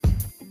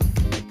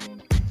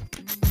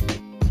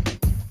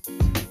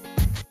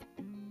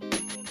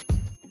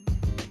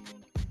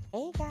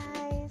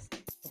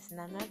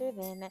none other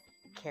than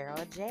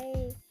Carol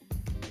J.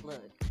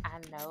 Look, I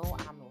know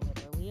I'm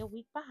literally a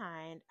week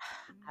behind.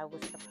 I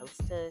was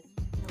supposed to,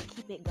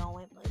 keep it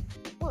going, but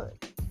look,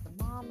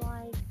 the mom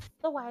life,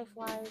 the wife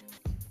life,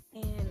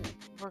 and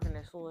working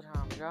this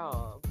full-time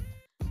job,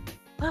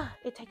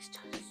 it takes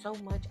so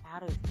much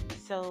out of you.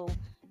 So,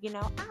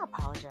 I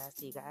apologize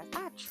to you guys.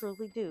 I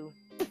truly do.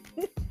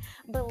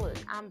 But look,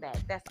 I'm back.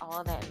 That's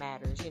all that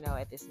matters,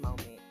 at this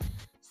moment.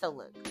 So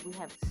look, we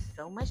have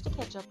so much to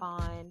catch up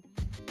on,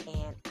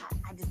 and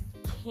I just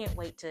can't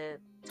wait to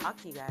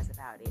talk to you guys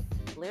about it.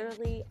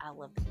 Literally, I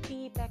love the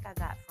feedback I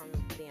got from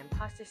the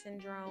imposter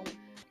syndrome.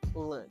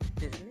 Look,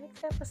 this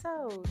next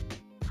episode,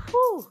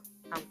 whew,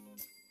 I'm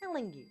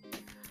telling you.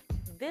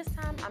 This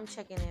time I'm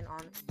checking in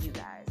on you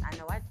guys. I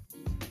know I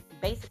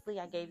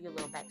gave you a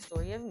little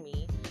backstory of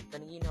me,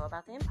 letting you know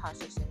about the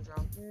imposter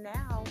syndrome.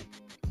 Now,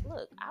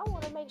 look, I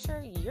want to make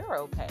sure you're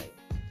okay.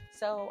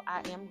 So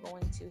I am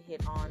going to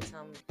hit on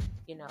some,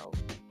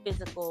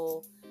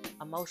 physical,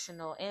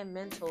 emotional, and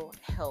mental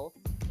health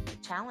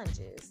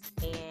challenges.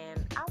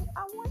 And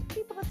I want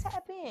people to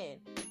tap in.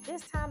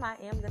 This time I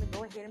am going to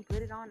go ahead and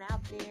put it on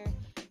out there.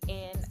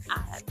 And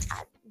I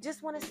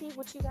just want to see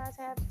what you guys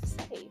have to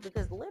say,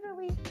 because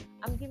literally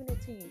I'm giving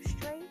it to you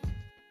straight,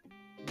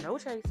 no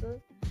chaser,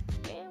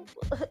 and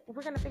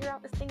we're going to figure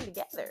out this thing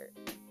together.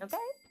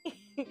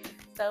 Okay?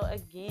 So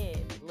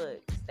again,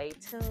 look, stay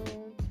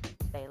tuned,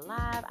 stay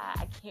live.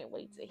 I can't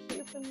wait to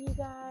hear from you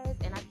guys,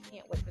 and I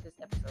can't wait for this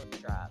episode to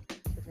drop,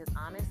 because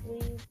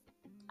honestly,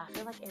 I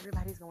feel like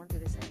everybody's going through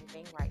the same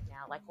thing right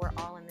now. Like, we're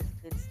all in this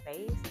good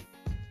space,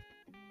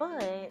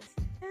 but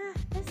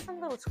there's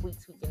some little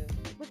tweaks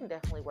we can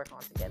definitely work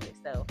on together.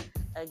 So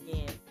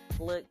again,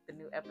 look, the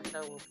new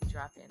episode will be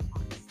dropping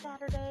on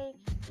Saturday.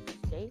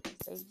 Stay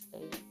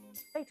tuned.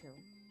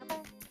 Okay?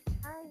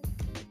 All right.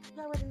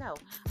 You already know.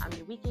 I'm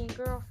your weekend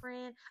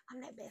girlfriend.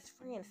 I'm that best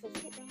friend. So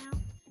sit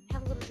down,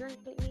 have a little drink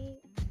with me.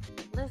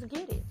 Let's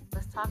get it.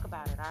 Let's talk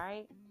about it, all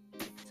right?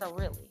 So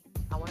really,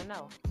 I want to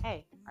know,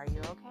 hey, are you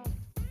okay?